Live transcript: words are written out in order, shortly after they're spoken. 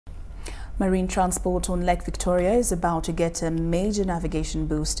Marine transport on Lake Victoria is about to get a major navigation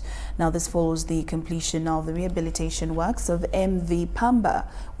boost. Now, this follows the completion of the rehabilitation works of Mv Pamba,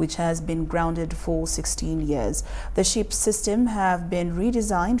 which has been grounded for 16 years. The ship's system have been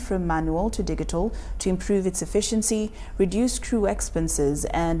redesigned from manual to digital to improve its efficiency, reduce crew expenses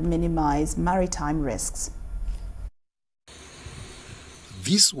and minimize maritime risks.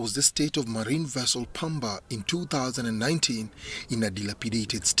 This was the state of marine vessel Pamba in 2019 in a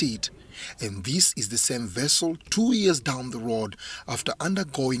dilapidated state. And this is the same vessel 2 years down the road after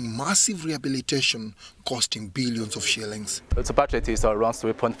undergoing massive rehabilitation costing billions of shillings. The budget is around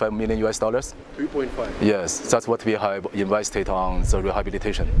 $3.5 million. 3.5? Yes, that's what we have invested on the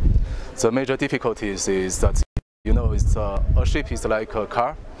rehabilitation. The major difficulties is that, you know, a ship is like a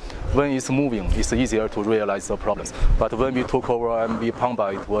car. When it's moving, it's easier to realize the problems. But when we took over Mv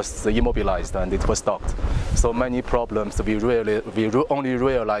Pamba, it was immobilized and it was stopped. So many problems, we only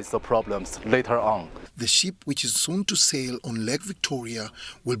realize the problems later on. The ship, which is soon to sail on Lake Victoria,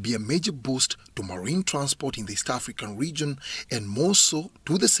 will be a major boost to marine transport in the East African region and more so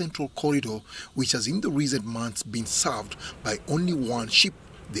to the Central Corridor, which has in the recent months been served by only one ship,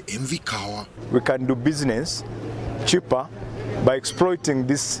 the Mv Kawa. We can do business cheaper by exploiting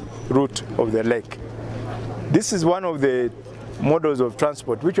this route of the lake. This is one of the models of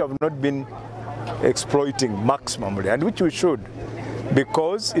transport which have not been exploiting maximally, and which we should,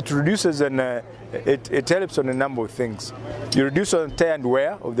 because it reduces and it helps on a number of things. You reduce on tear and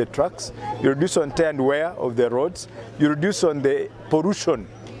wear of the trucks, you reduce on tear and wear of the roads, you reduce on the pollution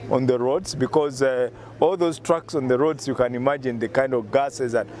on the roads, because all those trucks on the roads, you can imagine the kind of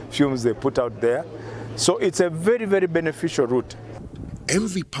gases and fumes they put out there. So it's a very, very beneficial route.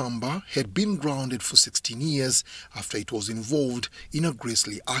 Mv Pamba had been grounded for 16 years after it was involved in a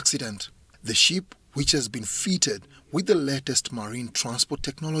grisly accident. The ship, which has been fitted with the latest marine transport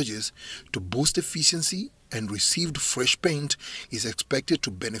technologies to boost efficiency and received fresh paint, is expected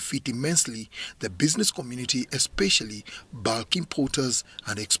to benefit immensely the business community, especially bulk importers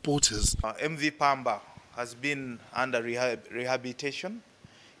and exporters. Mv Pamba has been under rehabilitation.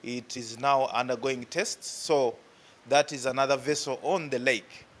 It is now undergoing tests, so that is another vessel on the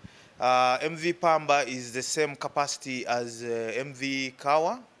lake. Mv Pamba is the same capacity as Mv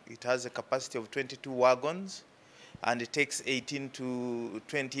Kawa. It has a capacity of 22 wagons, and it takes 18 to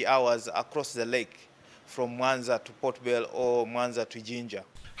 20 hours across the lake from Mwanza to Port Bell or Mwanza to Jinja.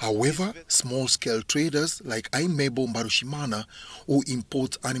 However, small-scale traders like Mv Pamba, who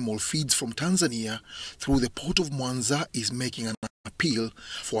imports animal feeds from Tanzania through the port of Mwanza, is making an appeal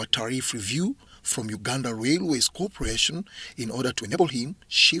for a tariff review from Uganda Railways Corporation in order to enable him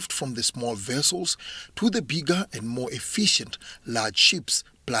shift from the small vessels to the bigger and more efficient large ships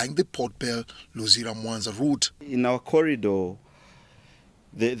plying the Port Bell Luzira Mwanza route. In our corridor,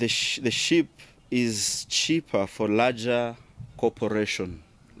 the ship is cheaper for larger corporation,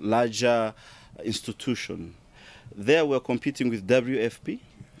 larger institution. There we're competing with WFP.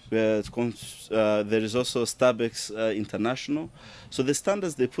 There is also Starbucks International. So the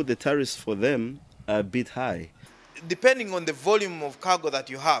standards they put, the tariffs for them are a bit high. Depending on the volume of cargo that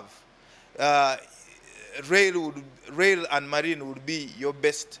you have, rail and marine would be your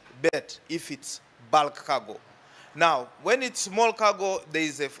best bet if it's bulk cargo. Now, when it's small cargo, there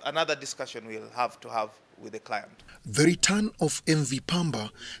is another discussion we'll have to have with the client. The return of Mv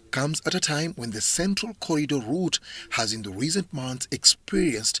Pamba comes at a time when the Central Corridor route has in the recent months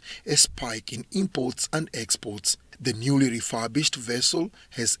experienced a spike in imports and exports. The newly refurbished vessel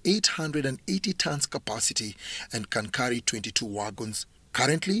has 880 tons capacity and can carry 22 wagons.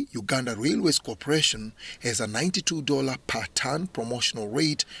 Currently, Uganda Railways Corporation has a $92 per ton promotional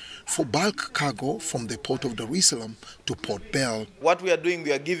rate for bulk cargo from the port of Dar es Salaam to Port Bell. What we are doing,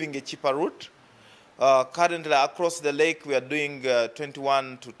 we are giving a cheaper route. Currently, across the lake, we are doing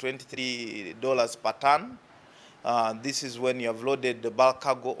 $21 to $23 per ton. This is when you have loaded the bulk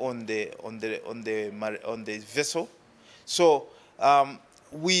cargo on the vessel. So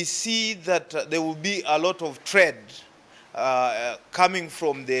we see that there will be a lot of trade coming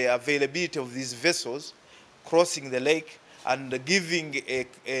from the availability of these vessels crossing the lake and giving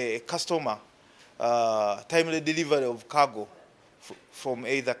a customer timely delivery of cargo from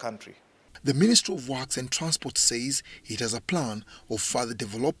either country. The Ministry of Works and Transport says it has a plan of further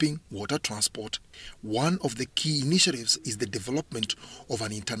developing water transport. One of the key initiatives is the development of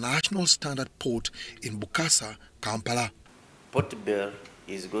an international standard port in Bukasa, Kampala. Port Bell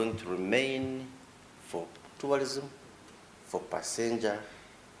is going to remain for tourism, for passenger,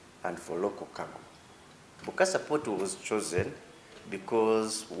 and for local cargo. Bukasa Port was chosen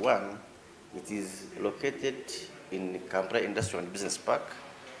because, one, it is located in Kampala Industrial and Business Park,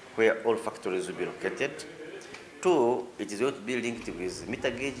 where all factories will be located. 2, it is going to be linked with meter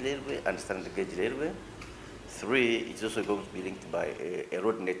gauge railway and standard gauge railway. 3, it is also going to be linked by a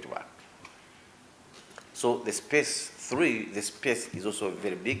road network. So the space is also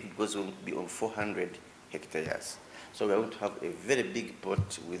very big because it's going to be on 400 hectares. So we are going to have a very big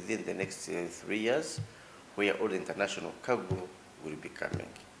port within the next 3 years where all the international cargo will be coming.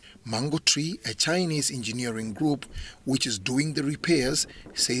 Mango Tree, a Chinese engineering group which is doing the repairs,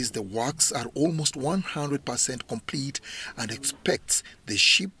 says the works are almost 100% complete and expects the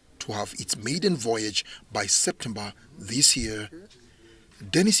ship to have its maiden voyage by September this year.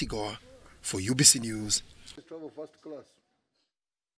 Dennis Igor for UBC News. Travel first class.